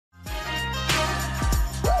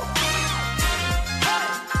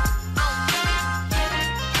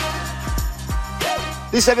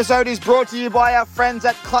This episode is brought to you by our friends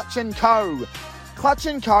at Clutch & Co. Clutch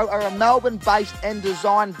 & Co are a Melbourne-based and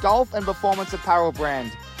designed golf and performance apparel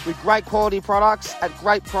brand. With great quality products at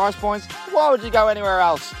great price points, why would you go anywhere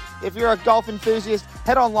else? If you're a golf enthusiast,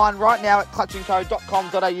 head online right now at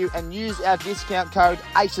clutchandco.com.au and use our discount code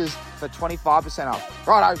ACES for 25% off.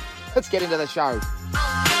 Righto, let's get into the show.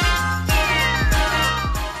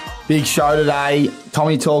 Big show today.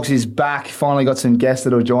 Tommy Talks is back. Finally got some guests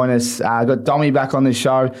that'll join us. Got Dommy back on the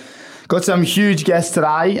show. Got some huge guests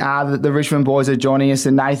today. The Richmond boys are joining us,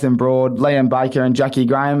 and Nathan Broad, Liam Baker and Jackie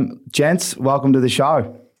Graham. Gents, welcome to the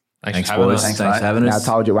show. Thanks boys. Thanks for having us. I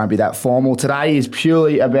told you it won't be that formal. Today is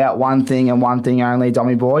purely about one thing and one thing only,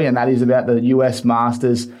 Dommy boy, and that is about the US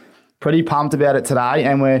Masters. Pretty pumped about it today,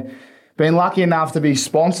 and we're been lucky enough to be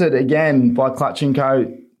sponsored again by Clutch &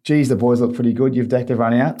 Co. Geez, the boys look pretty good. You've decked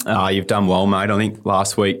everyone out. You've done well, mate. I think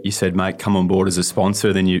last week you said, mate, come on board as a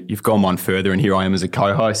sponsor. Then you've gone one further, and here I am as a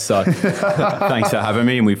co-host. So thanks for having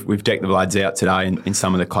me. And we've decked the lads out today in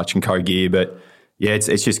some of the Clutch & Co gear. But yeah, it's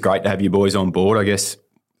just great to have you boys on board. I guess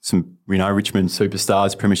some Richmond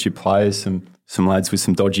superstars, premiership players, some lads with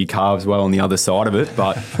some dodgy calves well on the other side of it.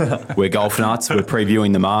 But we're golf nuts. We're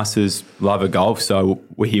previewing the Masters. Love of golf. So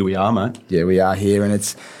here we are, mate. Yeah, we are here,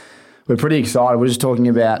 and we're pretty excited. We're just talking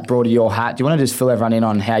about, Broady, your hat. Do you want to just fill everyone in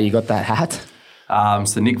on how you got that hat?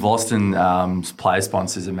 So Nick Vlosten, player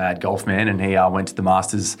sponsors a Mad Golf Man, and he went to the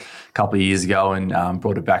Masters a couple of years ago and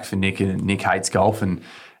brought it back for Nick, and Nick hates golf, and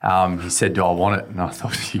he said, do I want it? And I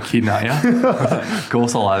thought, you kidding, aren't you? Of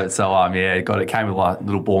course I'll have it. So, it came with a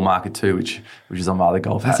little ball marker too, which is on my other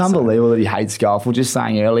golf hat. It's unbelievable that he hates golf. We were just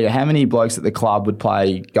saying earlier, how many blokes at the club would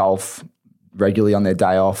play golf regularly on their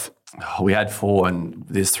day off? We had 4, and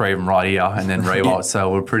there's 3 of them right here, and then Rewalt. So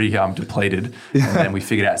we're pretty depleted. And then we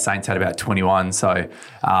figured out Saints had about 21. So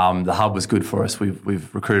the hub was good for us.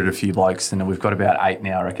 We've recruited a few blokes, and we've got about 8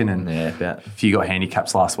 now, I reckon. And a few got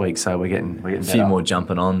handicaps last week, so we're getting a few more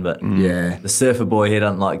jumping on. But the surfer boy here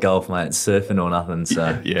doesn't like golf, mate. It's surfing or nothing.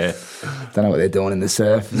 So yeah, don't know what they're doing in the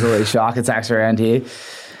surf. There's always shark attacks around here.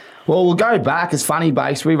 Well, we'll go back. It's funny,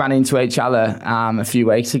 Bakes. We ran into each other a few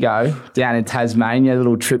weeks ago down in Tasmania, a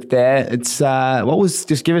little trip there. It's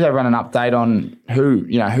just give everyone an update on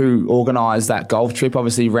who organised that golf trip.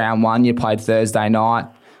 Obviously, round 1, you played Thursday night,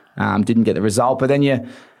 didn't get the result, but then you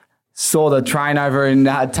saw the train over in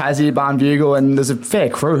Tassie at Barnbugle, and there's a fair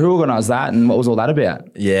crew. Who organised that, and what was all that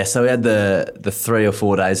about? Yeah, so we had the 3 or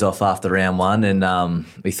 4 days off after round 1, and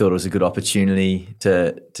we thought it was a good opportunity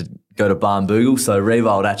to go to Barnbugle. So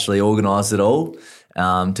Rewald actually organised it all.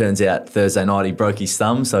 Turns out Thursday night he broke his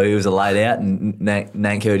thumb, so he was a laid out, and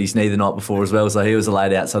Nank hurt his knee the night before as well, so he was a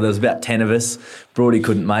laid out. So there was about 10 of us. Broady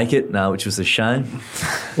couldn't make it, which was a shame.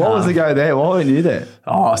 What was the go there? Why weren't you there?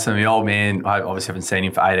 So my old man, I obviously haven't seen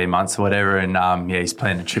him for 18 months or whatever, and he's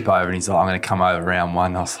planning a trip over, and he's like, I'm going to come over round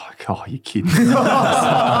 1. I was like, oh, you're kidding.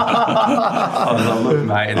 I was like, look,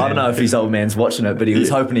 mate. I don't know if his old man's watching it, but he was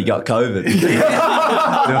hoping he got COVID.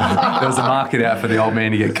 There was a market out for the old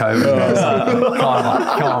man to get COVID. I was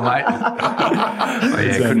like, come on, mate. But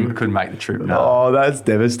yeah, couldn't make the trip. No. Oh, that's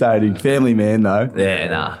devastating. Family man, though.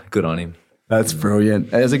 Yeah, good on him. That's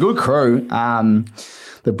brilliant. There's a good crew.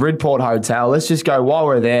 The Bridport Hotel. Let's just go, while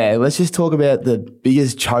we're there, let's just talk about the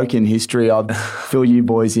biggest choke in history. I'll fill you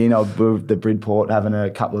boys in. I'll the Bridport having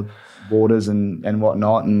a couple of waters and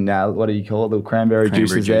whatnot, and what do you call it? The cranberry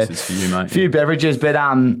juices there. For you, mate. A few beverages, but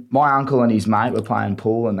my uncle and his mate were playing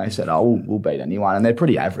pool, and they said, we'll beat anyone, and they're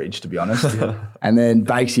pretty average, to be honest. And then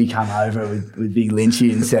Bakesy come over with Big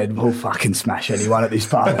Lynchy and said, we'll fucking smash anyone at this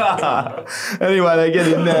pub. Anyway, they get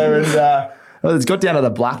in there, and it's got down to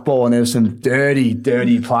the black ball, and there was some dirty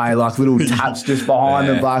play, like little taps just behind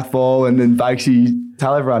the black ball, and then Bakesy,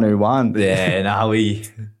 tell everyone who won. Yeah, no, we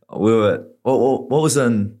were, what was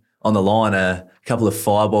on the line, a couple of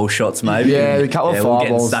fireball shots maybe. Yeah, a couple of fireballs. We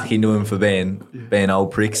were getting stuck into him for being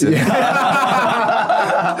old pricks. And,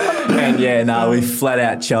 we flat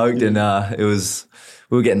out choked, and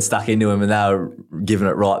we were getting stuck into him, and they were giving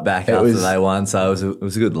it right back after they won. So it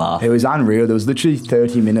was a good laugh. It was unreal. There was literally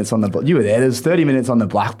 30 minutes on the you were there. There was 30 minutes on the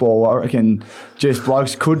black ball. I reckon just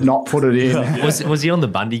blokes could not put it in. Was he on the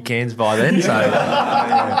Bundy cans by then? So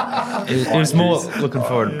it was more looking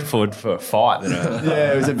forward for a fight than a...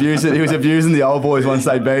 Yeah, he was abusing the old boys once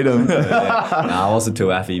they beat him. I wasn't too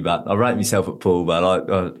happy, but I rate myself at pool,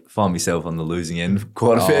 but I find myself on the losing end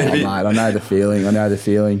quite a fair bit. Mate, I know the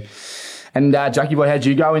feeling. And Jackie boy, how'd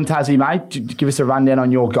you go in Tassie, mate? Give us a rundown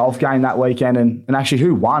on your golf game that weekend, and actually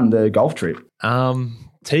who won the golf trip?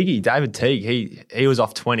 David Teague. He was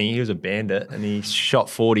off 20. He was a bandit, and he shot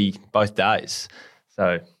 40 both days.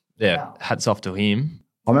 So yeah, hats off to him.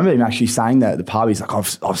 I remember him actually saying that at the pub. He's like,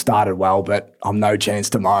 I've started well, but I'm no chance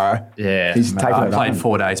tomorrow. Yeah. He's taking I it played on.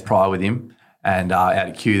 4 days prior with him and out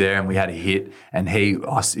of queue there, and we had a hit, and he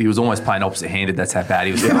was almost playing opposite-handed. That's how bad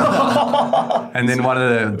he was. And then one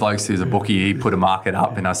of the blokes who's a bookie, he put a market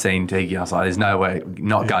up, and I seen Tiki. I was like, "There's no way,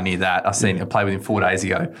 not going near that." I played with him 4 days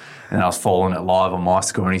ago, and I was following it live on my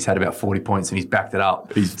score, and he's had about 40 points, and he's backed it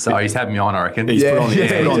up. So he's had me on, I reckon. He's put on the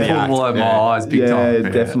He's put all over my eyes big time.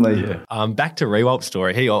 Definitely. Back to Rewalt's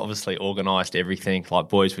story. He obviously organised everything. Like,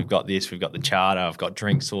 boys, we've got this, we've got the charter, I've got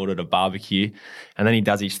drinks ordered, a barbecue, and then he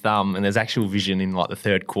does his thumb, and there's actual vision in like the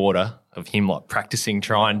third quarter of him like practicing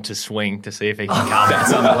trying to swing to see if he can come.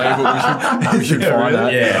 That's unbelievable. We should find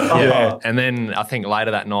that. Yeah. And then I think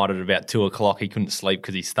later that night at about 2:00, he couldn't sleep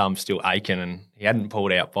because his thumb's still aching, and he hadn't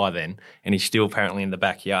pulled out by then, and he's still apparently in the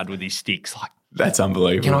backyard with his sticks like, That's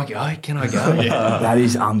unbelievable. Can I go? Yeah. That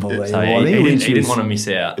is unbelievable. So I think he didn't want to miss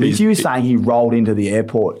out. Richie was saying he rolled into the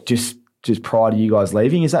airport just prior to you guys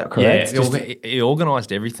leaving. Is that correct? Yeah, he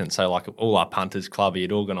organised everything. So like all our punters club,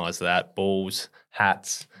 he'd organised that, balls,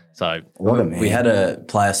 hats. So What a man. We had a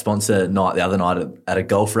player sponsor night the other night at a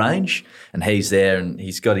golf range, and he's there and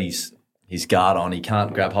he's got his guard on. He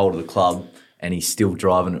can't grab hold of the club, and he's still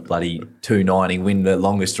driving at bloody 290, win the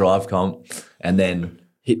longest drive comp, and then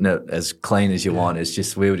hitting it as clean as you want. It's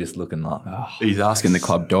just, we were just looking like, He's asking the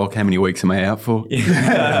club doc, how many weeks am I out for?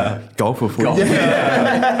 Golf or footy?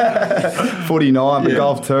 49, but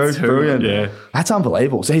golf too. Brilliant. Yeah. That's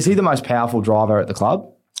unbelievable. So is he the most powerful driver at the club?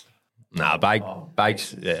 nah,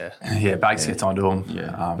 Bakes, yeah. Yeah, Bakes gets onto him.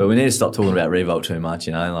 Yeah. but we need to stop talking about Revolt too much,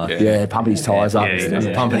 you know, like Yeah, pumping his tyres up.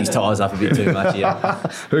 pumping his tyres up a bit too much. Yeah,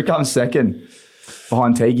 Who comes second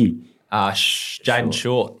behind Tigi? Jaden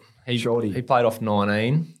Short. Shorty. He played off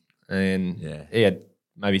 19 and he had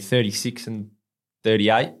maybe 36 and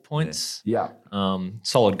 38 points. Yeah.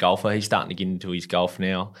 Solid golfer. He's starting to get into his golf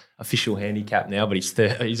now. Official handicap now, but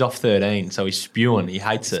he's off 13, so he's spewing. He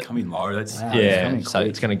hates it. Coming low. That's Yeah, so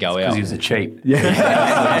it's going to go Because out. he was a cheat. Yeah.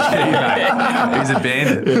 He was a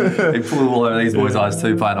bandit. He pulled all over these boys' eyes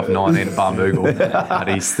too, playing off 19 at Barnbougle. But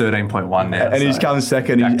he's 13.1 now. And he's coming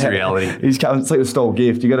second. Back to reality. He's coming. It's like a stole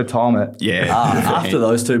gift. You got to time it. yeah. after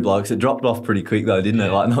those two blokes, it dropped off pretty quick though, didn't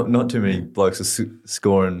it? Like not too many blokes are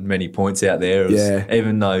scoring many points out there. It was, Yeah.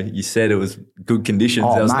 Even though you said it was good conditions,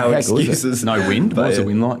 Oh, there was mate, no heck, was it? excuses. No wind. But What's the yeah.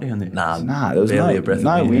 wind like down there? Nah, there was barely no, a breath of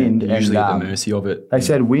no wind. Usually and, at the mercy of it. They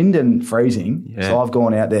said wind and freezing. Yeah. So I've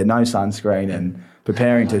gone out there, no sunscreen, and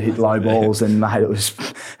preparing to hit low balls. And mate, it was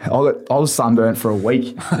I was sunburnt for a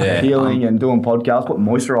week, healing and doing podcasts. Put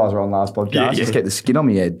moisturiser on last podcast, just get the skin on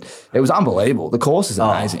my head. It was unbelievable. The course is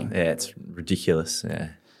amazing. Yeah, it's ridiculous. Yeah.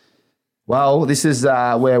 Well, this is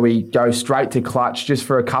where we go straight to clutch just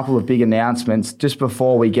for a couple of big announcements. Just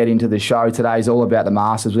before we get into the show, today's all about the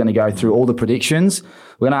Masters. We're going to go through all the predictions.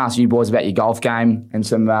 We're going to ask you boys about your golf game and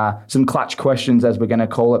some clutch questions, as we're going to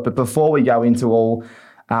call it. But before we go into all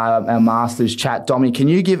our Masters chat, Dommy, can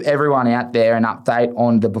you give everyone out there an update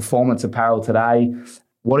on the performance apparel today?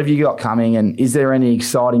 What have you got coming, and is there any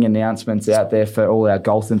exciting announcements out there for all our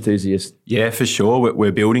golf enthusiasts? Yeah, for sure.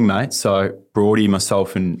 We're building, mate. So Broady,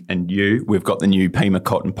 myself and you, we've got the new Pima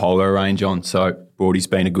Cotton Polo range on. So Broady's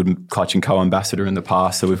been a good Clutch & Co ambassador in the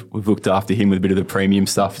past. So we've looked after him with a bit of the premium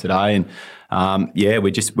stuff today. And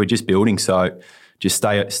we're just building. So just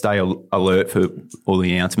stay alert for all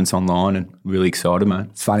the announcements online, and really excited, mate.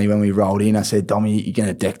 It's funny, when we rolled in, I said, Dommy, you're going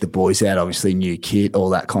to deck the boys out, obviously new kit,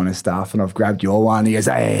 all that kind of stuff. And I've grabbed your one. He goes,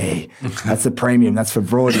 hey, that's the premium. That's for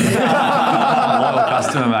Broady. Loyal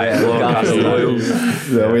customer, mate. Loyal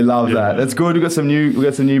customer. Yeah, we love that. That's good. We got some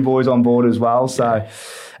new boys on board as well. So,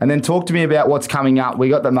 and then talk to me about what's coming up. We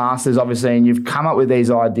got the Masters, obviously, and you've come up with these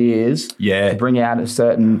ideas to bring out a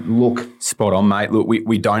certain look. Spot on, mate. Look,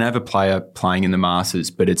 we don't have a player playing in the Masters,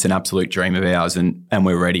 but it's an absolute dream of ours, and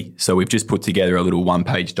we're ready. So we've just put together a little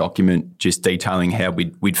one-page document just detailing how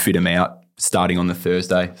we'd fit them out, starting on the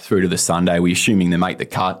Thursday through to the Sunday. We're assuming they make the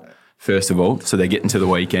cut, first of all, so they're getting to the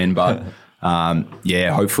weekend. But,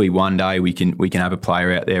 hopefully one day we can have a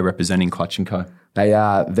player out there representing Clutch & Co. They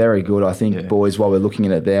are very good. I think, boys, while we're looking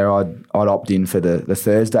at it there, I'd opt in for the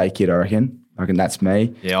Thursday kit, I reckon. I reckon that's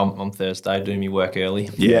me. Yeah, I'm Thursday, doing me work early.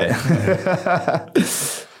 Yeah.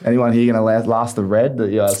 Anyone here going to last the red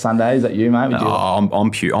Sunday? Is that you, mate?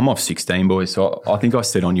 I'm off 16, boys. So I think I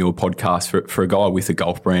said on your podcast for a guy with a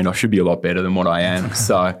golf brand, I should be a lot better than what I am.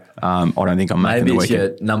 So I don't think I'm making the weekend.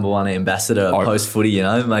 Maybe it's your number one ambassador post footy,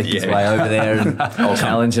 make his way over there and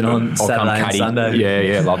challenging on Saturday and Sunday.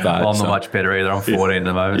 Yeah, love that. Well, I'm not much better either. I'm 14 at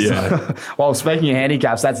the moment. Yeah. So. Well, speaking of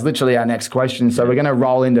handicaps, that's literally our next question. So we're going to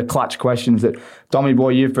roll into clutch questions that, Dommy boy,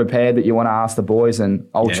 you've prepared that you want to ask the boys, and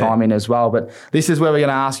I'll chime in as well. But this is where we're going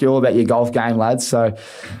to ask you all about your golf game, lads. So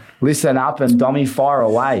listen up and Dommy, fire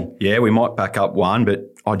away. Yeah, we might back up one,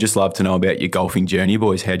 but I'd just love to know about your golfing journey,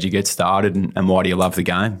 boys. How'd you get started and why do you love the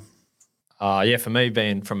game? For me,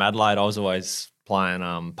 being from Adelaide, I was always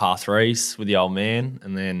playing par threes with the old man,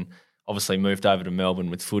 and then obviously moved over to Melbourne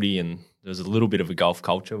with footy, and there was a little bit of a golf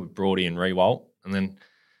culture with Brody and Rewalt, and then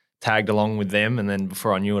tagged along with them, and then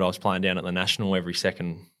before I knew it, I was playing down at the National every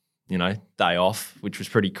second, day off, which was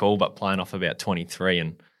pretty cool, but playing off about 23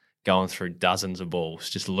 and going through dozens of balls,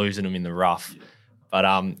 just losing them in the rough. But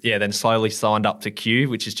then slowly signed up to Q,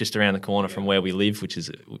 which is just around the corner from where we live, which is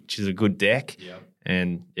a good deck. Yeah.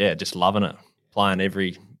 And just loving it, playing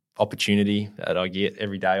every opportunity that I get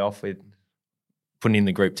every day off with, putting in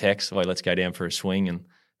the group text, let's go down for a swing, and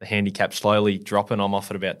the handicap slowly dropping. I'm off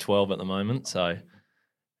at about 12 at the moment, so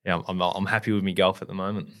I'm happy with my golf at the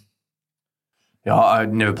moment. Yeah, I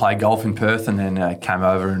never played golf in Perth, and then came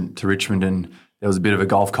over to Richmond, and there was a bit of a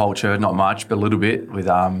golf culture, not much, but a little bit with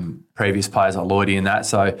previous players like Lloydie and that.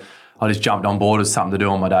 So I just jumped on board as something to do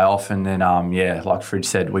on my day off, and then like Fridge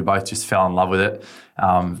said, we both just fell in love with it.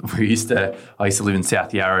 I used to live in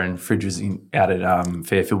South Yarra, and Fridge was out at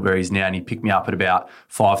Fairfield where he's now, and he picked me up at about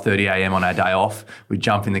 5:30 a.m. on our day off. We'd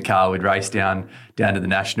jump in the car, we'd race down to the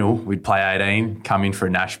National, we'd play 18, come in for a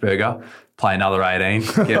Nash burger, play another 18,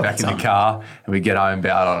 get back in the car, and we'd get home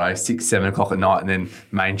about, 6, 7 o'clock at night, and then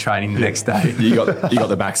main training the next day. You got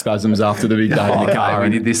the back spasms after the big day in the car. We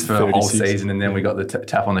did this for the whole season, and then we got the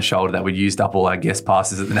tap on the shoulder that we'd used up all our guest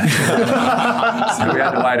passes at the National. So we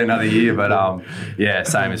had to wait another year, but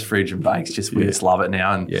same as Fridge and Bakes, we just love it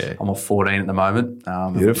now, and I'm on 14 at the moment.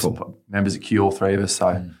 Beautiful. Members at Q, all three of us,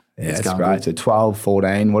 so... Yeah, it's great. So 12,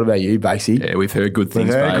 14. What about you, Basey? Yeah, we've heard good things.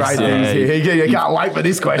 We've heard great things here. You can't wait for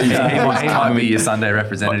this question. He might be your Sunday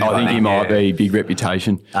representative. I think he might be. Big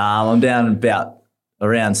reputation. I'm down about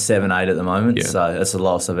around 7, 8 at the moment, so that's the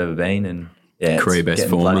lowest I've ever been, and career best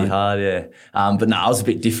form, bloody mate. hard. But no, I was a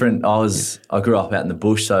bit different. I grew up out in the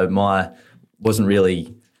bush, so wasn't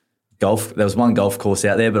really golf. There was one golf course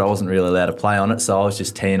out there, but I wasn't really allowed to play on it, so I was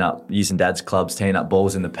just teeing up, using Dad's clubs, teeing up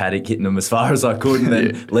balls in the paddock, hitting them as far as I could, and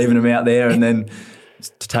then leaving them out there, and then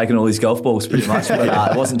taking all these golf balls pretty much. But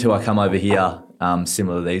it wasn't until I come over here,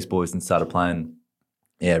 similar to these boys, and started playing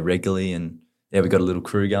regularly, and we got a little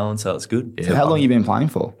crew going, so it's good. So how long have you been playing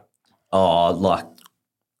for? 4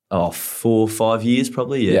 or 5 years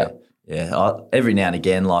probably. Yeah. Every now and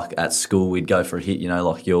again, like at school, we'd go for a hit,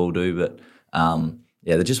 like you all do, but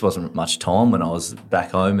there just wasn't much time when I was back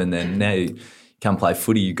home, and then now you come play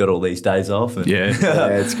footy, you've got all these days off. And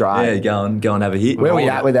it's great. Go and have a hit. Where are we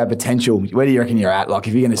at with our potential? Where do you reckon you're at? Like,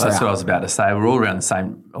 if you're going to say... That's what I was about to say. We're all around the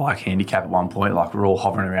same handicap at one point. Like, we're all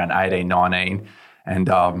hovering around 18, 19. And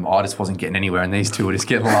I just wasn't getting anywhere, and these two were just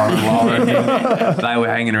getting lower and lower. And they were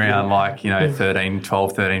hanging around 13,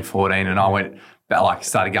 12, 13, 14, and I went...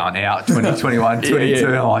 started going out, 20, 21, 22.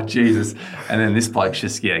 I'm like, Jesus. And then this bloke's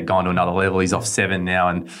just, gone to another level. He's off 7 now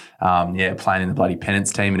and, playing in the bloody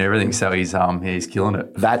Pennants team and everything. So he's killing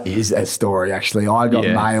it. That is a story, actually. I got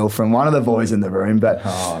mail from one of the boys in the room, but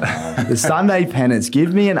the Sunday Pennants,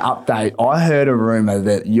 give me an update. I heard a rumour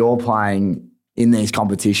that you're playing in these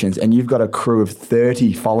competitions and you've got a crew of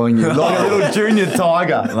 30 following you, like a little junior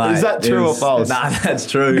tiger. Mate, is that true or false? Nah,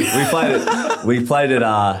 that's true. We played it.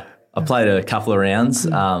 I played a couple of rounds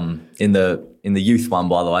in the youth one,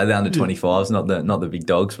 by the way, the under 25s, not the big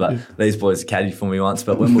dogs, but these boys caddied for me once.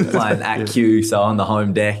 But when we were playing at Q, so on the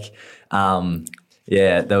home deck,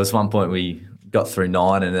 there was one point we got through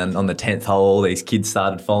 9, and then on the 10th hole, all these kids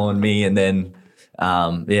started following me, and then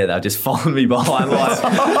they were just following me behind,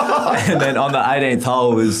 and then on the 18th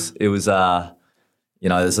hole it was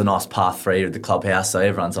there's a nice par 3 at the clubhouse, so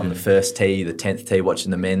everyone's on the first tee, the 10th tee,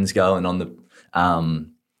 watching the men's go, and on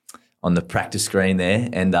the practice screen there,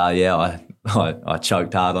 and I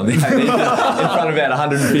choked hard on the 18th in front of about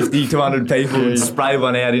 150, 200 people, and sprayed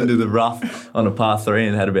one out into the rough on a par 3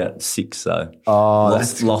 and had about 6. So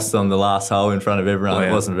lost on the last hole in front of everyone. Wow.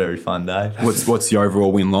 It wasn't a very fun day. What's the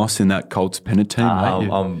overall win-loss in that Colts Pennant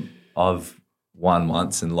team? I've won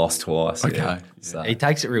once and lost twice. Okay. Yeah. So, He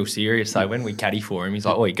takes it real serious. So when we caddy for him, he's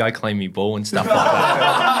like, "Oh, you go clean me ball and stuff like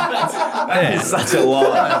that." it's such a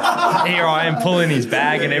lot. Here I am pulling his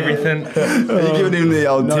bag and everything. Are you giving him the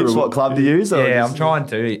old tips what club to use? Or Yeah, just- I'm trying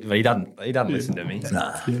to, but he doesn't listen to me.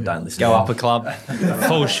 Nah, don't listen. Go to him. up a club,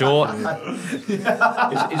 fall short.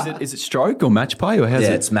 Is it stroke or match play or how's Yeah,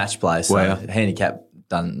 it? it's match play. So Wow. handicap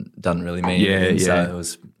doesn't really mean Yeah, anything. So yeah. it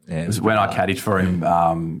was. Yeah, It was when I caddied for him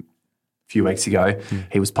a few weeks ago.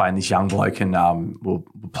 He was playing this young bloke, and we'll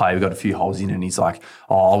play. We got a few holes in, and he's like,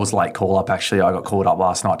 "Oh, I was late call up. Actually, I got called up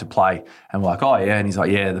last night to play." And we're like, "Oh yeah," and he's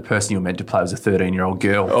like, "Yeah, the person you were meant to play was a 13-year-old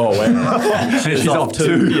girl." Oh, wow. She's off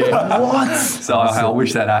too. Yeah. What? So I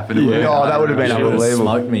wish that happened. Oh, that would have been She would've unbelievable.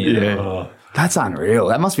 smoked me. Yeah. That's unreal.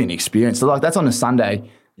 That must be an experience. So like that's on a Sunday.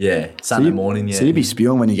 Yeah, Sunday morning. Yeah. So you'd be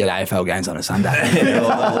spewing when you get AFL games on a Sunday. Yeah,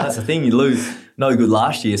 well, that's the thing. You lose no good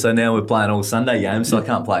last year, so now we're playing all Sunday games, so I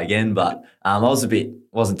can't play again. But I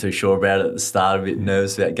wasn't too sure about it at the start, a bit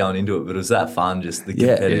nervous about going into it, but it was that fun, just the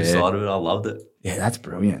competitive side of it. I loved it. Yeah, that's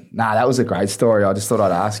brilliant. Nah, that was a great story. I just thought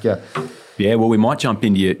I'd ask you. Yeah, well, we might jump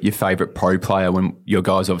into your favourite pro player when your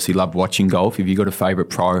guys obviously love watching golf. Have you got a favourite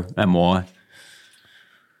pro and why?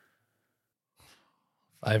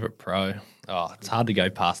 Favorite pro? Oh, it's hard to go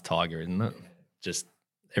past Tiger, isn't it? Just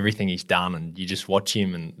everything he's done, and you just watch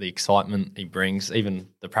him and the excitement he brings. Even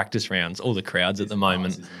the practice rounds, all the crowds at the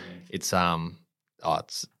moment. It's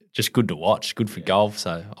just good to watch. Good for golf.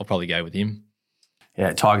 So I'll probably go with him.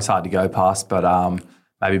 Yeah, Tiger's hard to go past, but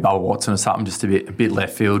maybe Bubba Watson or something, just a bit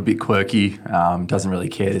left field, a bit quirky. Doesn't really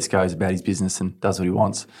care. Just goes about his business and does what he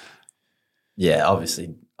wants. Yeah,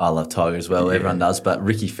 obviously I love Tiger as well. Everyone does, but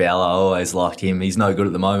Ricky Fowler, I always liked him. He's no good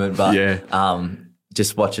at the moment, but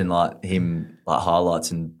just watching like him like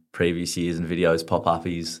highlights in previous years and videos pop up,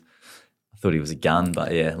 I thought he was a gun,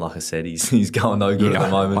 but yeah, like I said, he's going no good at the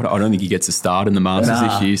moment. I don't think he gets a start in the Masters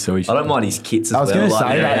this year. So I don't mind his kits as I well. was going to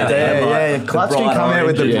say that. Yeah. Clutch can come out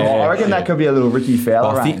with the bright. I reckon that could be a little Ricky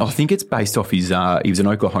Fowler range. I think it's based off his. He was an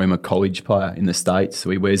Oklahoma college player in the States, so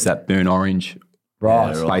he wears that burnt orange.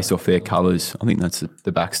 Right. It's based off their colours. I think that's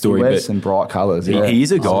the backstory. He wears But some bright colours. he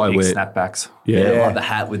is a guy Big where snapbacks. Yeah, like the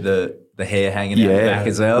hat with the hair hanging out the back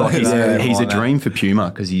as well. Like he's a Like that. dream for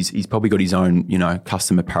Puma because he's probably got his own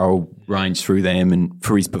custom apparel range through them, and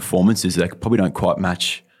for his performances they probably don't quite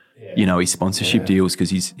match his sponsorship deals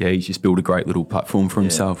because he's just built a great little platform for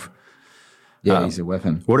himself. Yeah, he's a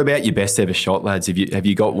weapon. What about your best ever shot, lads? Have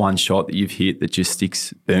you got one shot that you've hit that just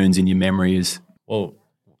burns in your memory as? Well,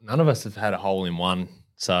 none of us have had a hole in one,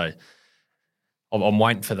 so I'm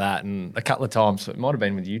waiting for that. And a couple of times, it might have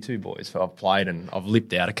been with you two boys, I've played and I've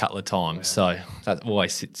lipped out a couple of times. So that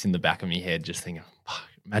always sits in the back of my head, just thinking,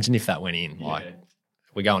 imagine if that went in. Like,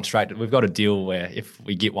 we're going straight. We've got a deal where if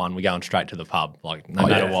we get one, we're going straight to the pub. Like no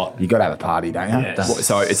matter what. You got to have a party, don't you?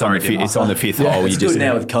 So it's on the fifth hole. You It's just good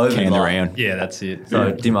now with COVID, can like- around. Yeah, that's it.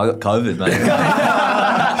 So, Dim, I got COVID, mate.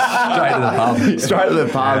 Straight to the pub. Straight to the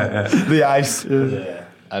pub. The ace.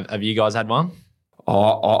 Have you guys had one?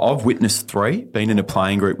 I've witnessed 3, been in a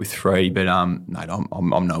playing group with 3, but mate,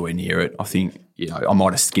 I'm nowhere near it. I think I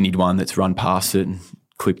might have skinnied one that's run past it and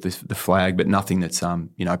clipped the flag, but nothing that's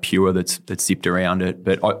pure that's zipped around it.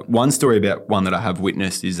 But one story about one that I have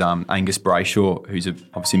witnessed is Angus Brayshaw, who's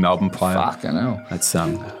obviously Melbourne player. Fucking hell. That's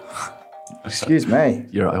Excuse me.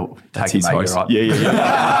 You're right. that's Take his it, mate. host. You're right.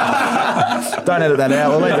 Yeah. Don't edit that out.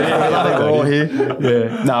 We'll leave it all here.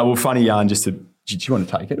 Yeah. No, well, funny yarn. Just to, do you want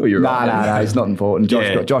to take it or you're right? No, it's not important.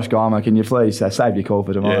 Josh Geimer, can you please save your call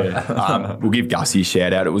for tomorrow? Yeah. We'll give Gussie a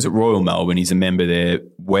shout out. It was at Royal Melbourne. He's a member there.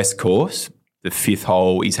 West Course, the 5th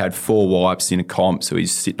hole. He's had 4 wipes in a comp, so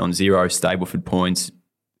he's sitting on 0 Stableford points.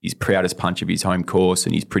 He's proudest punch of his home course,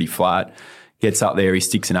 and he's pretty flat. Gets up there, he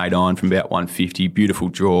sticks an 8 iron from about 150. Beautiful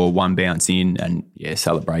draw, 1 bounce in, and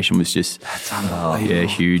celebration was just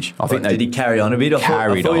huge. I think Did he carry on a bit? I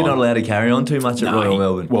thought you're not allowed to carry on too much at Royal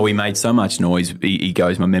Melbourne. Well, he made so much noise. He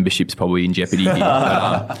goes, my membership's probably in jeopardy here.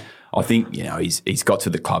 But, I think he's got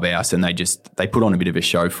to the clubhouse and they put on a bit of a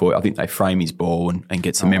show for it. I think they frame his ball and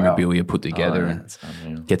get some memorabilia put together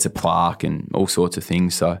and gets a plaque and all sorts of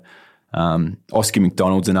things. So. Oscar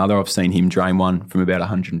McDonald's another. I've seen him drain one from about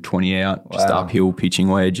 120 out, just uphill pitching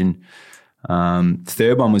wedge. And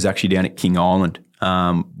third one was actually down at King Island,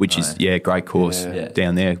 which is great course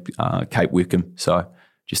down there, Cape Wickham. So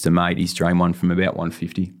just a mate, he's drained one from about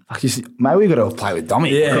 150. Maybe we've got to play with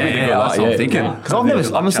Dommy. That's what I'm thinking.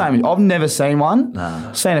 Because I'm the same. I've never seen one.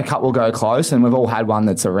 Seen a couple go close, and we've all had one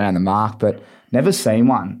that's around the mark, but never seen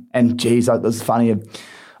one. And geez, it was funny.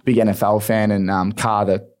 Big NFL fan, and Carr,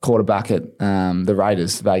 the quarterback at the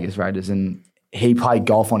Raiders, Vegas Raiders, and he played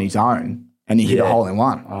golf on his own and he hit a hole in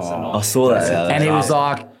one. I saw that. And he was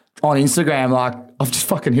like on Instagram, like, I've just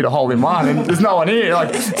fucking hit a hole in one and there's no one here.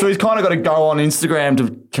 Like, so he's kind of got to go on Instagram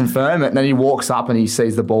to confirm it. And then he walks up and he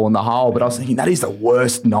sees the ball in the hole. But I was thinking, that is the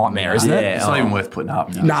worst nightmare, isn't it? It's not even worth putting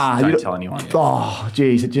up. No, Nah, don't tell anyone. Oh,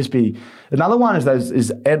 geez, it'd just be. Another one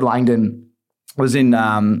is Ed Langdon was in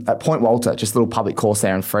at Point Walter, just a little public course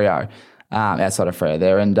there in Freo, outside of Freo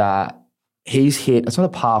there. And he's hit, it's not a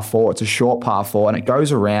par 4, it's a short par 4, and it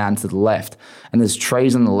goes around to the left. And there's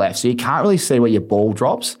trees on the left, so you can't really see where your ball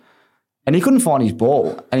drops. And he couldn't find his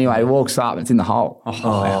ball. Anyway, he walks up and it's in the hole.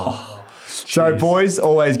 So boys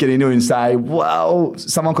always get into it and say, well,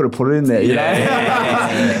 someone could have put it in there, you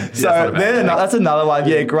know? So that's another one.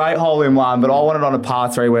 Yeah, great hole in one, but I want it on a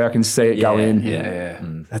par 3 where I can see it go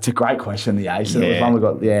in. That's a great question, the ace. It was one we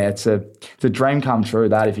got. Yeah, it's a dream come true,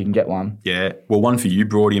 that, if you can get one. Yeah. Well, one for you,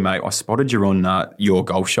 Brody, mate. I spotted you on your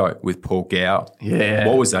golf show with Paul Gow. Yeah.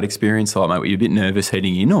 What was that experience like, mate? Were you a bit nervous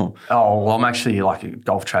heading in, or? Oh, well, I'm actually like a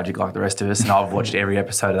golf tragic like the rest of us, and I've watched every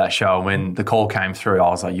episode of that show. And when the call came through, I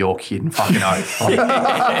was like, you're kidding, fucking oath. Like,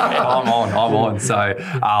 I'm on. So,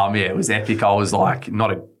 it was epic. I was like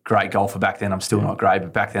not a great golfer back then. I'm still not great,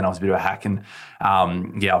 but back then I was a bit of a hack. And,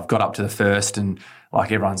 I've got up to the first and like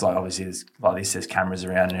everyone's like, obviously there's cameras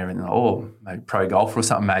around and everything. Like, maybe pro golfer or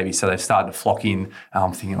something maybe. So they've started to flock in.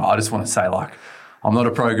 I'm thinking, I just want to say like, I'm not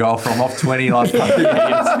a pro golfer. I'm off 20. Like,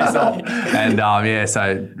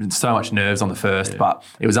 and so much nerves on the first, but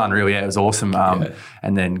it was unreal. Yeah, it was awesome.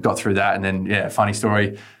 And then got through that. And then funny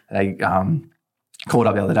story. They called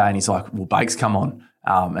up the other day and he's like, "Well, Bakes come on."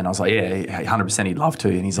 And I was like, yeah, 100% he'd love to.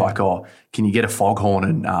 And he's like, oh, can you get a foghorn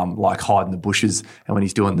and like hide in the bushes? And when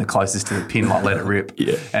he's doing the closest to the pin, like let it rip.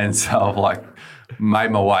 Yeah. And so I've like made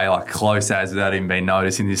my way like close as without even being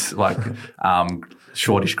noticed in this like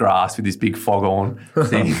shortish grass with this big foghorn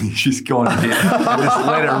thing. He's just gone and just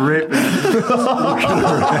let it rip.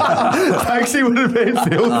 Actually would have been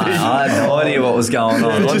filthy. I had no idea what was going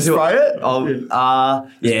on. Did you spray it? A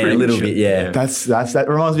little bit, yeah. That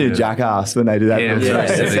reminds me of Jackass when they do that. Yeah,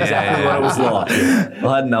 That's exactly what it was like.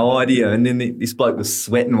 I had no idea. And then this bloke was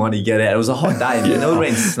sweating when he get out. It was a hot day. And there would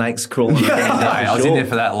have been snakes crawling around. I was in there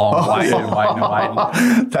for that long,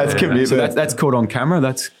 waiting. That's commitment. So that's caught on camera.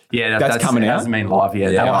 That's coming out. Hasn't been live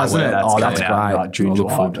yet. Hasn't it? That's great. Like June, I'll look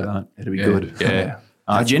July. forward to that. It'll be good. Yeah.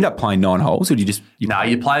 Did you end up playing 9 holes, or did you just?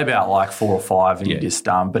 You play about like 4 or 5, and you just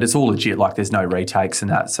but it's all legit. Like there's no retakes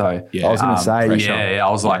and that. So I was going to say, I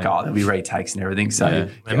was like, there'll be retakes and everything. So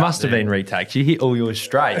it must have been retakes. You hit all yours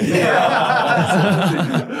straight.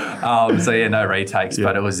 No retakes,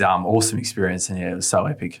 but it was awesome experience, and it was so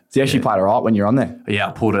epic. So you actually played all right when you're on there. Yeah,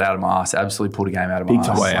 I pulled it out of my ass. Absolutely pulled a game out of my Big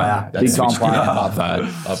time ass. player. Big time player.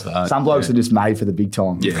 Love that. Some blokes are just made for the big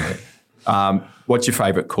time. Yeah. What's your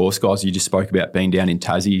favourite course, guys? You just spoke about being down in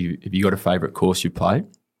Tassie. Have you got a favourite course you've played?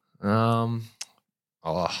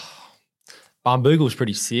 Barnboogle's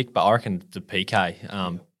pretty sick, but I reckon the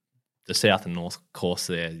PK, the south and north course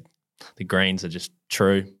there, the greens are just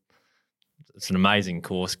true. It's an amazing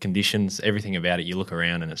course, conditions, everything about it. You look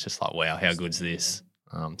around and it's just like, wow, how good's this?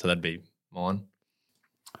 So that'd be mine.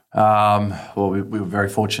 Well, we were very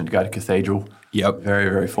fortunate to go to Cathedral. Yep. Very,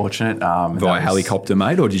 very fortunate. Via helicopter,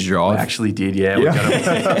 mate, or did you drive? We actually did, yeah. We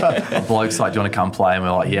got a bloke's like, do you want to come play? And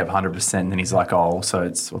we're like, yep, 100%. And then he's like, so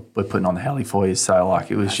we're putting on the heli for you. So like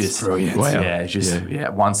it was That's just brilliant. Wow. Yeah, it's just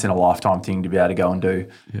once in a lifetime thing to be able to go and do.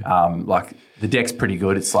 Yeah. Like the deck's pretty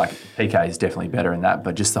good. It's like PK is definitely better in that,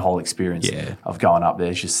 but just the whole experience of going up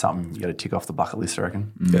there is just something you got to tick off the bucket list, I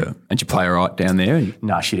reckon. Yeah. And you play all right down there?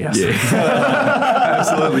 Nah, shit house. Yeah.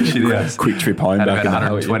 Absolutely shit house. Quick trip home Had back about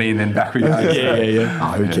 120 and then back we go. Yeah.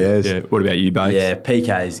 Oh, who cares? Yeah. What about you, Bates? Yeah,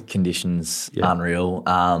 PK's conditions, unreal.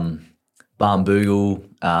 Barnboogle,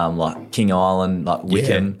 like King Island, like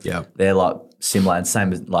Wickham, they're like similar and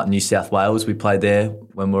same as like New South Wales. We played there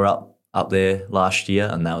when we were up there last year,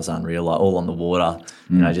 and that was unreal. Like all on the water,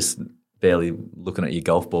 you know, just barely looking at your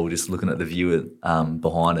golf ball, just looking at the view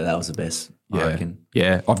behind it. That was the best, I reckon.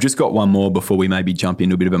 Yeah, I've just got one more before we maybe jump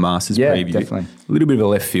into a bit of a Masters preview. Definitely. A little bit of a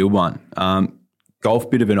left field one.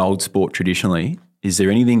 Golf, bit of an old sport traditionally. Is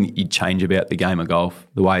there anything you'd change about the game of golf,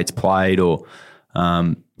 the way it's played, or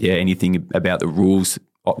anything about the rules?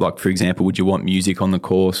 Like, for example, would you want music on the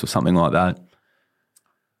course or something like that?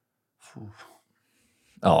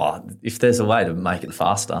 Oh, if there's a way to make it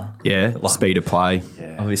faster. Yeah, speed of play.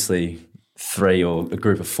 Yeah. Obviously, 3 or a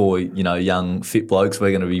group of 4, young, fit blokes,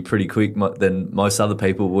 we're going to be pretty quick than most other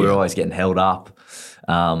people. We're always getting held up.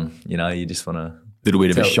 You just want to... Little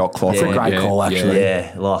bit of a shot clock. It's a great call, actually.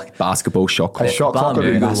 Yeah, like... Basketball shot clock. A shot clock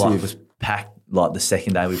would be massive. Was packed like the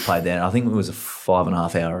second day we played there. I think it was a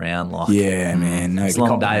 5.5 hour round. Like, Yeah, man. No, it's a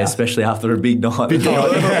long day, especially after a big night. Bit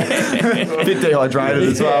dehydrated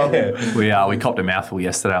as well. We copped a mouthful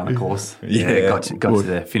yesterday on the course. Yeah. Got to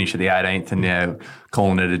the finish of the 18th and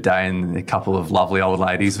calling it a day, and a couple of lovely old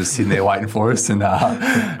ladies were sitting there waiting for us and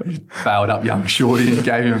bailed up young Shorty and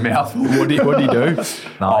gave him a mouthful. What did he do?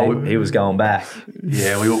 No, he was going back.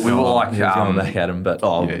 Yeah, we were like He was going back at him, but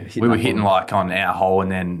we were hitting like on our hole, and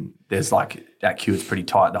then there's like that cue's pretty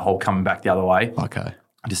tight, the hole coming back the other way. Okay.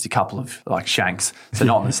 Just a couple of like shanks, so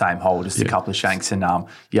not in the same hole, just a couple of shanks, and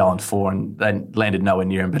yelling for, and they landed nowhere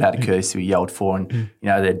near him, but out of courtesy we yelled for, and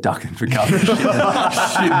they're ducking for cover,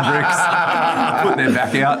 shitting bricks, putting their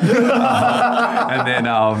back out, and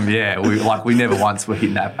then we never once were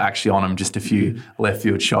hitting that actually on them, just a few left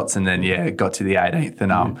field shots, and then got to the 18th,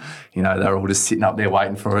 and they were all just sitting up there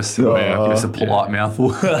waiting for us, give us a polite mouthful.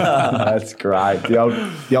 That's great.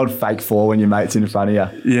 The old fake four when your mate's in front of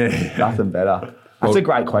you. Yeah, Nothing better. That's a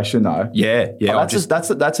great question, though. Yeah.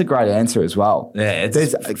 That's a great answer as well. Yeah,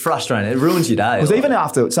 it's frustrating. It ruins your day. Because even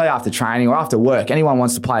after training or after work, anyone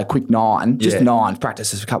wants to play a quick 9, just 9,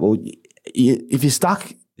 practice a couple. If you're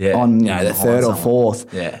stuck on the third or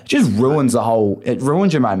fourth, it just ruins the whole. It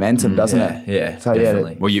ruins your momentum, doesn't it? Yeah, so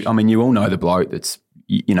definitely. Well, you all know the bloke that's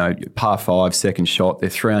par 5, second shot. They're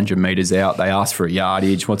 300 metres out. They ask for a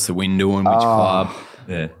yardage. What's the wind doing? Which club?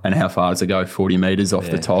 Yeah. And how far does it go? 40 metres off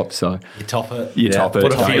the top. So You top it. you top it.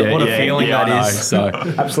 What a feeling that I know. is. So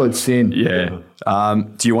Absolute sin. yeah.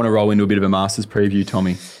 Do you want to roll into a bit of a Masters preview,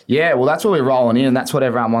 Tommy? Yeah, well, that's what we're rolling in, and that's what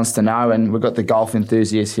everyone wants to know. And we've got the golf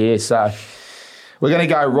enthusiasts here, so we're going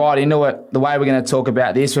to go right into it. The way we're going to talk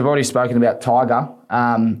about this, we've already spoken about Tiger,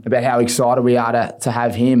 about how excited we are to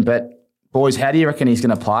have him. But boys, how do you reckon he's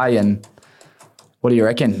going to play? And what do you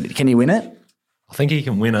reckon? Can he win it? I think he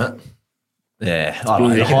can win it. Yeah,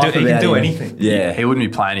 He can do anything. Yeah, he wouldn't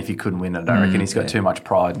be playing if he couldn't win it. I reckon he's got too much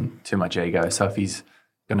pride and too much ego. So if he's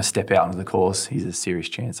going to step out onto the course, he's a serious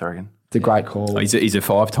chance, I reckon. It's a great call. He's a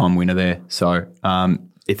 5-time winner there. So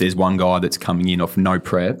if there's one guy that's coming in off no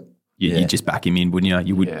prep, you just back him in, wouldn't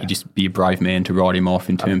you? You'd just be a brave man to ride him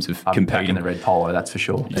off in terms of Back in competing. the red polo, that's for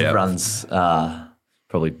sure. everyone's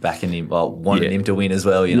probably backing him, wanting him to win as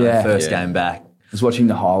well. Yeah. First game back. I was watching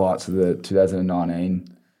the highlights of the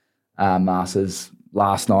 2019 Masters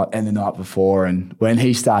last night and the night before, and when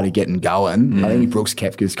he started getting going, I think Brooks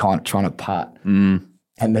Koepka's kind of trying to putt,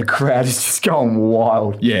 and the crowd is just going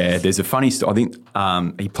wild. Yeah, there's a funny story. I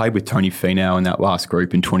think he played with Tony Finau in that last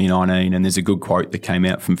group in 2019, and there's a good quote that came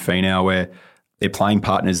out from Finau where they're playing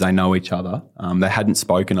partners, they know each other. They hadn't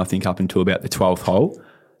spoken, I think, up until about the 12th hole,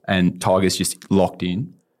 and Tiger's just locked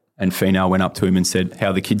in, and Finau went up to him and said, "How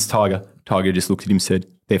are the kids, Tiger?" Tiger just looked at him and said,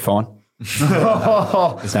 "They're fine."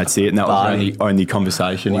 That's it, and that was the only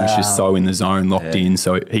conversation. He was just so in the zone, locked in,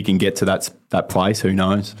 so he can get to that place. Who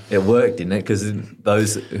knows? It worked, didn't it?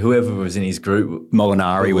 Because whoever was in his group,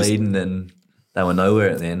 Molinari was leading, and they were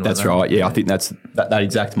nowhere at the end. That's right. Yeah, I think that's that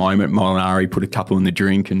exact moment. Molinari put a couple in the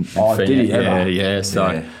drink, and did he ever? Yeah.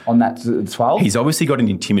 So On that 12? he's obviously got an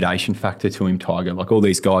intimidation factor to him, Tiger. Like all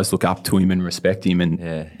these guys look up to him and respect him, and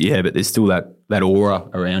but there's still that aura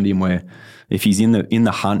around him where if he's in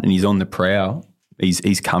the hunt and he's on the prowl,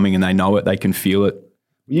 he's coming, and they know it. They can feel it.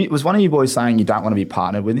 Was one of you boys saying you don't want to be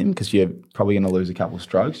partnered with him because you're probably going to lose a couple of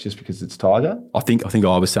strokes just because it's Tiger? I think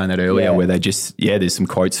I was saying that earlier, where they just there's some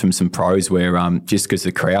quotes from some pros where just because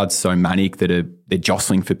the crowd's so manic that they're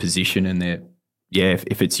jostling for position, and they're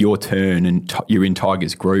if it's your turn and you're in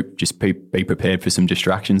Tiger's group, just be prepared for some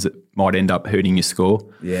distractions that might end up hurting your score.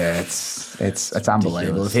 Yeah, it's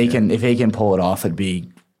unbelievable. If he can pull it off, it'd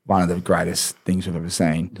be one of the greatest things we've ever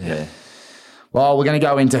seen. Yeah. Well, we're going to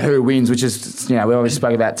go into who wins, which is, we always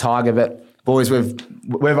spoke about Tiger, but boys, we've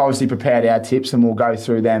obviously prepared our tips and we'll go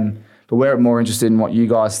through them, but we're more interested in what you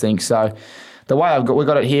guys think. So the way we've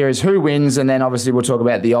got it here is who wins, and then obviously we'll talk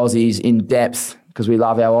about the Aussies in depth because we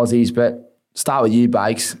love our Aussies, but start with you,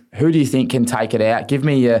 Bakes. Who do you think can take it out? Give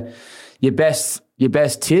me your best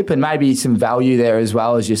tip and maybe some value there as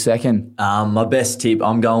well as your second. My best tip,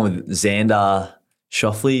 I'm going with Xander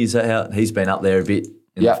Schauffele. Is that how he's been up there a bit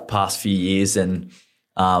in the past few years, and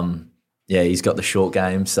he's got the short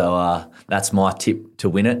game, so that's my tip to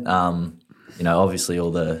win it. Obviously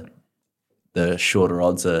all the shorter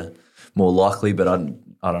odds are more likely, but I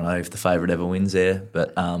don't know if the favourite ever wins there.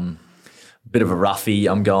 But bit of a roughie.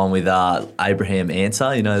 I'm going with Abraham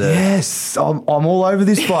Ansah. Yes, I'm all over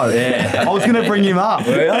this bloke. I was going to bring him up.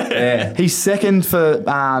 Yeah. He's second for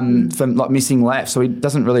like missing left, so he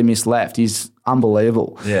doesn't really miss left. He's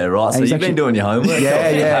unbelievable. Yeah, right. So you've been doing your homework.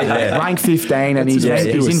 Yeah. Rank 15, and he's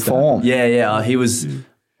in form. Yeah. He was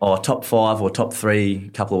top 5 or top 3 a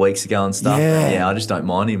couple of weeks ago and stuff. Yeah. I just don't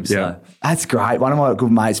mind him. So. Yeah. That's great. One of my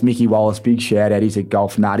good mates, Mickey Wallace, big shout out. He's a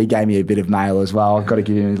golf nut. He gave me a bit of mail as well. I've got to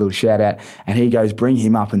give him a little shout out. And he goes, bring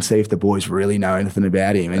him up and see if the boys really know anything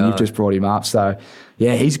about him. And you've just brought him up. So,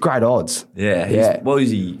 yeah, he's great odds. Yeah. What is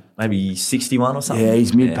he? Maybe 61 or something? Yeah,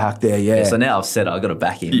 he's mid-pack there, yeah. So now I've said I've got to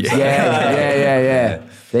back him. So. Yeah.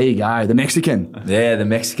 There you go. The Mexican. Yeah, the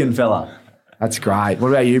Mexican fella. That's great. What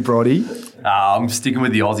about you, Brody? I'm sticking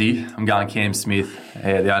with the Aussie. I'm going Cam Smith,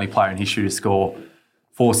 the only player in history to score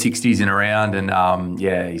 460s in a round. And,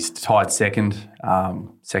 he's tied second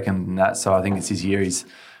in that. So I think it's his year. He's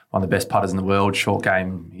one of the best putters in the world. Short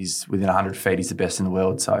game, he's within 100 feet. He's the best in the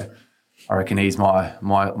world. So I reckon he's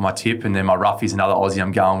my tip. And then my roughie's another Aussie.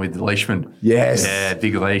 I'm going with Leishman. Yes. Yeah,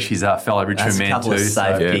 big Leish. He's a fellow Richmond man too. A couple of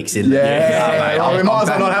safe picks in Yeah. there. Yeah, we might as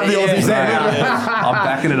well not have the Aussies there. I'm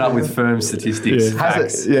backing it up with firm statistics.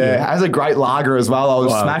 Facts. Has a great lager as well. I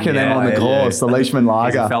was smacking them on the course, the Leishman He's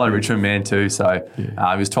lager. a fellow Richmond man too. So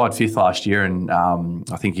he was tied 5th last year, and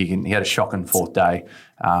I think he had a shocking 4th day,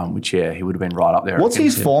 which he would have been right up there. What's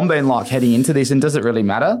his form been like heading into this, and does it really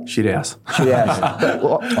matter? Shit house.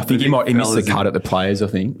 I think he missed the cut at the players, I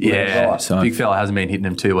think. Yeah, So big fella hasn't been hitting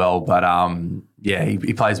them too well, but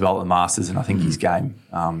he plays well at the Masters, and I think his game,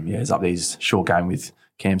 is up there. His short game with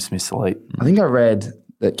Cam Smith's elite. I think I read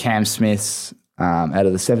that Cam Smith's, out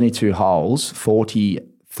of the 72 holes,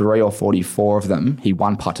 43 or 44 of them, he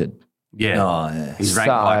one-putted. Yeah. Oh, yeah. He's ranked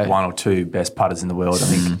So- like 1 or 2 best putters in the world, I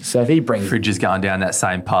think. So if he brings... Fridge is going down that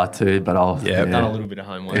same path too, but Done a little bit of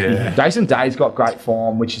homework. Jason Day's got great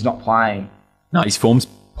form, which he's not playing. No, his form's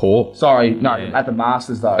poor. Sorry, no, at the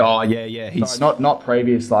Masters though. Oh, yeah. He's Sorry, not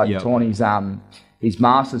previous, like Tawny's, his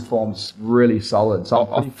Masters form's really solid. So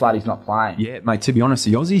I'm pretty flat he's not playing. Yeah, mate, to be honest,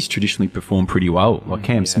 the Aussies traditionally perform pretty well. Like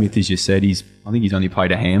Cam Smith, as you said, I think he's only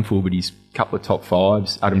played a handful, but he's a couple of top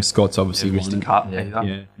 5s. Adam Scott's obviously missed a won cut. it.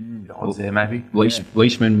 The odds there maybe.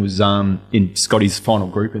 Leishman was in Scotty's final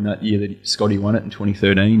group in that year that Scotty won it in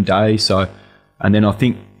 2013, Day. So, and then I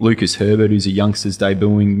think Lucas Herbert, who's a youngster's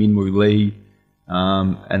debuting, Minwoo Lee,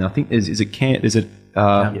 and I think there's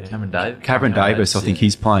Cameron Davis, I think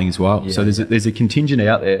he's playing as well. So there's a contingent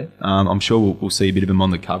out there. I'm sure we'll see a bit of him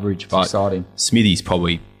on the coverage. But exciting. Smithy's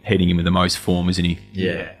probably heading in with the most form, isn't he?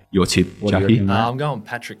 Yeah. Your tip, do you Jackie? reckon? I'm going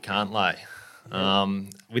Patrick Cantlay.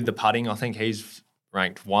 With the putting, I think he's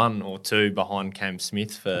ranked 1 or 2 behind Cam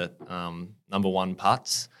Smith for number 1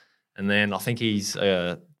 putts. And then I think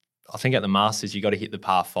I think at the Masters you got to hit the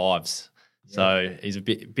par 5s. So he's a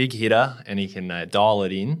big hitter and he can dial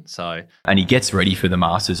it in. So And he gets ready for the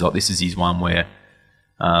Masters. Like this is his one where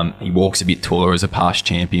he walks a bit taller as a past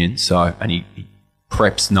champion. So and he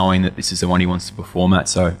preps knowing that this is the one he wants to perform at.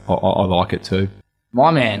 So I like it too. My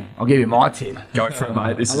man, I'll give you my tip. Go for it,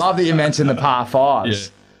 mate. I love that you mentioned the par 5s.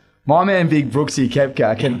 My man, Big Brooksy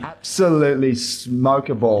Koepka, can absolutely smoke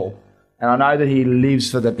a ball. And I know that he lives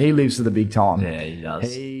for the big time. Yeah, he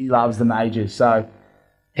does. He loves the majors. So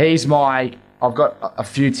I've got a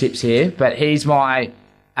few tips here, but he's my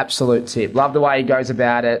absolute tip. Love the way he goes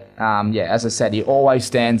about it. As I said, he always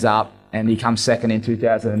stands up and he comes second in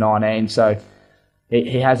 2019. So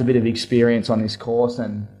he has a bit of experience on this course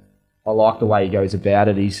and I like the way he goes about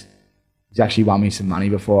it. He's actually won me some money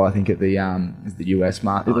before, I think, at the US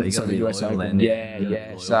market. You got to be the US loyal Open. then. Yeah.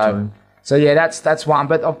 Loyal to him. So that's one.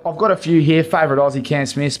 But I've got a few here. Favourite Aussie, Cam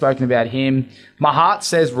Smith, spoken about him. My heart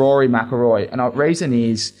says Rory McIlroy. And the reason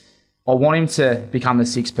is I want him to become the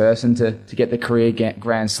 6th person to get the career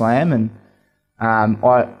Grand Slam. And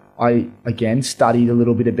I again, studied a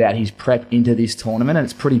little bit about his prep into this tournament. And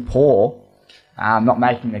it's pretty poor, not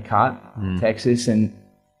making the cut, Texas. And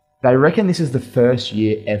they reckon this is the first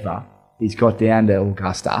year ever he's got down to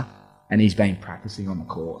Augusta and he's been practicing on the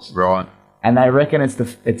course. Right. And they reckon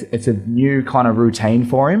it's a new kind of routine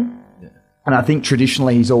for him. Yeah. And I think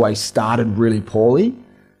traditionally he's always started really poorly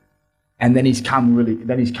and then he's come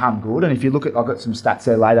good. And if you look at, I've got some stats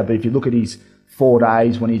there later, but if you look at his 4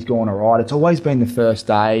 days when he's gone all right, it's always been the first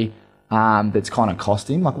day that's kind of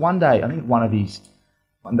cost him. Like one day, I think one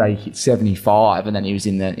day he hit 75 and then he was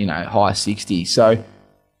in the high 60s. So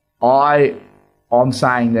I'm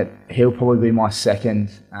saying that he'll probably be my second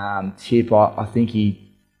tip. I think he's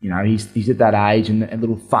at that age, and a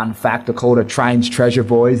little fun fact, I call it a Trains Treasure,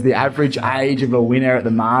 boys. The average age of a winner at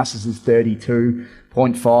the Masters is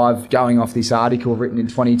 32.5, going off this article written in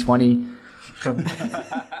 2020.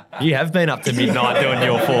 you have been up to midnight doing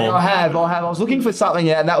your form. I have. I was looking for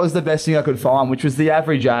something out, and that was the best thing I could find, which was the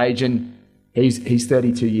average age, and he's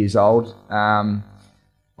 32 years old.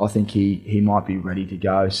 I think he might be ready to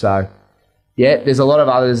go. So, Yeah, there's a lot of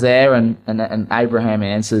others there, and Abraham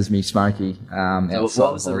answers me, Smokey. What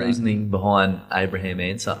was the reasoning behind Abraham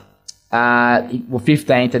Answer?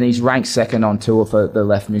 15th, and he's ranked second on tour for the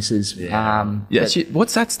left misses.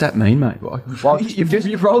 What's that stat mean, mate? Well,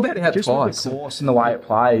 you've rolled that out twice. The course and the way it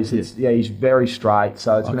plays, he's very straight,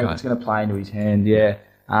 so it's going to play into his hand. Yeah,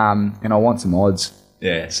 and I want some odds.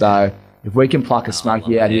 Yeah. So if we can pluck a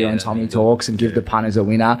Smokey out here on Tommy Talks and give the punters a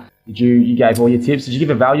winner. You gave all your tips. Did you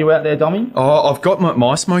give a value out there, Dommy? Oh, I've got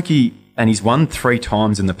my Smokey, and he's won 3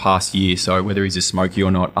 times in the past year. So whether he's a Smokey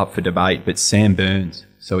or not, up for debate. But Sam Burns,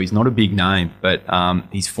 so he's not a big name, but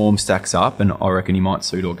his form stacks up, and I reckon he might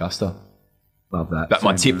suit Augusta. Love that. But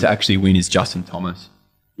my tip to actually win is Justin Thomas.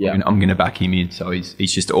 Yeah, I'm going to back him in. So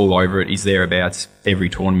he's just all over it. He's thereabouts every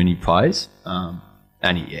tournament he plays, and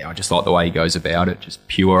I just like the way he goes about it, just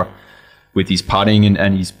pure with his putting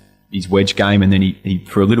and his wedge game, and then he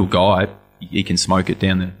for a little guy, he can smoke it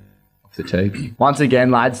down off the tee. Once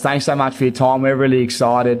again, lads, thanks so much for your time. We're really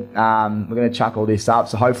excited. We're going to chuck all this up,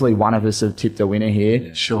 so hopefully one of us have tipped a winner here.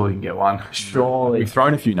 Yeah, sure, we can get one. Surely. We've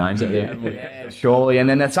thrown a few names out there. Yeah, surely. And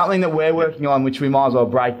then there's something that we're working on, which we might as well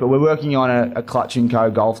break, but we're working on a Clutch & Co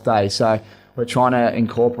golf day, so we're trying to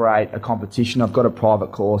incorporate a competition. I've got a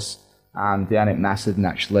private course down at Macedon,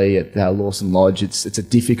 actually, at Lawson Lodge. It's a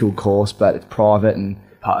difficult course, but it's private and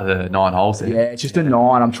part of the 9 holes there. Yeah, it's just a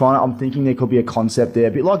 9. I'm thinking there could be a concept there,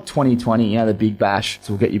 a bit like 2020, the Big Bash.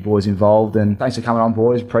 So we'll get you boys involved. And thanks for coming on,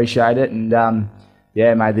 boys. Appreciate it. And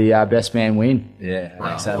may the best man win. Yeah,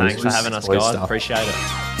 thanks for having us, guys. Appreciate it.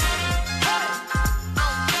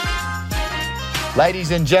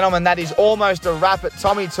 Ladies and gentlemen, that is almost a wrap at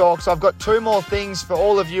Tommy Talks. I've got 2 more things for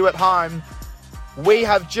all of you at home. We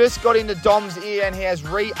have just got into Dom's ear and he has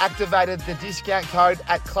reactivated the discount code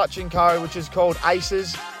at Clutch & Co, which is called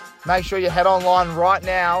ACES. Make sure you head online right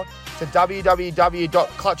now to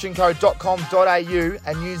www.clutchandco.com.au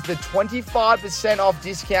and use the 25% off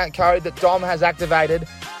discount code that Dom has activated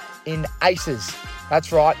in ACES.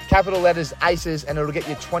 That's right, capital letters ACES, and it'll get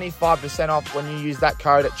you 25% off when you use that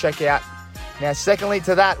code at checkout. Now, secondly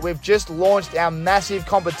to that, we've just launched our massive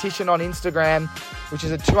competition on Instagram, which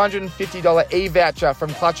is a $250 e-voucher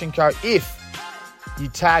from Clutch & Co. If you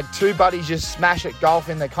tag 2 buddies you smash at golf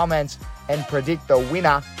in the comments and predict the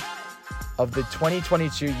winner of the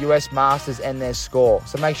 2022 US Masters and their score.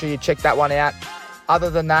 So make sure you check that one out.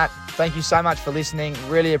 Other than that, thank you so much for listening.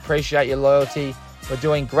 Really appreciate your loyalty. We're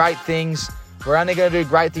doing great things. We're only going to do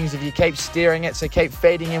great things if you keep steering it, so keep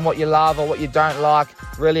feeding in what you love or what you don't like.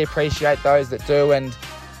 Really appreciate those that do. And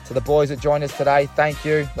to the boys that joined us today, thank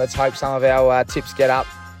you. Let's hope some of our tips get up.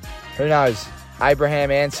 Who knows?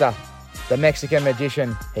 Abraham Answer, the Mexican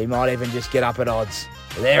magician. He might even just get up at odds.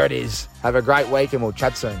 There it is. Have a great week and we'll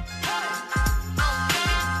chat soon.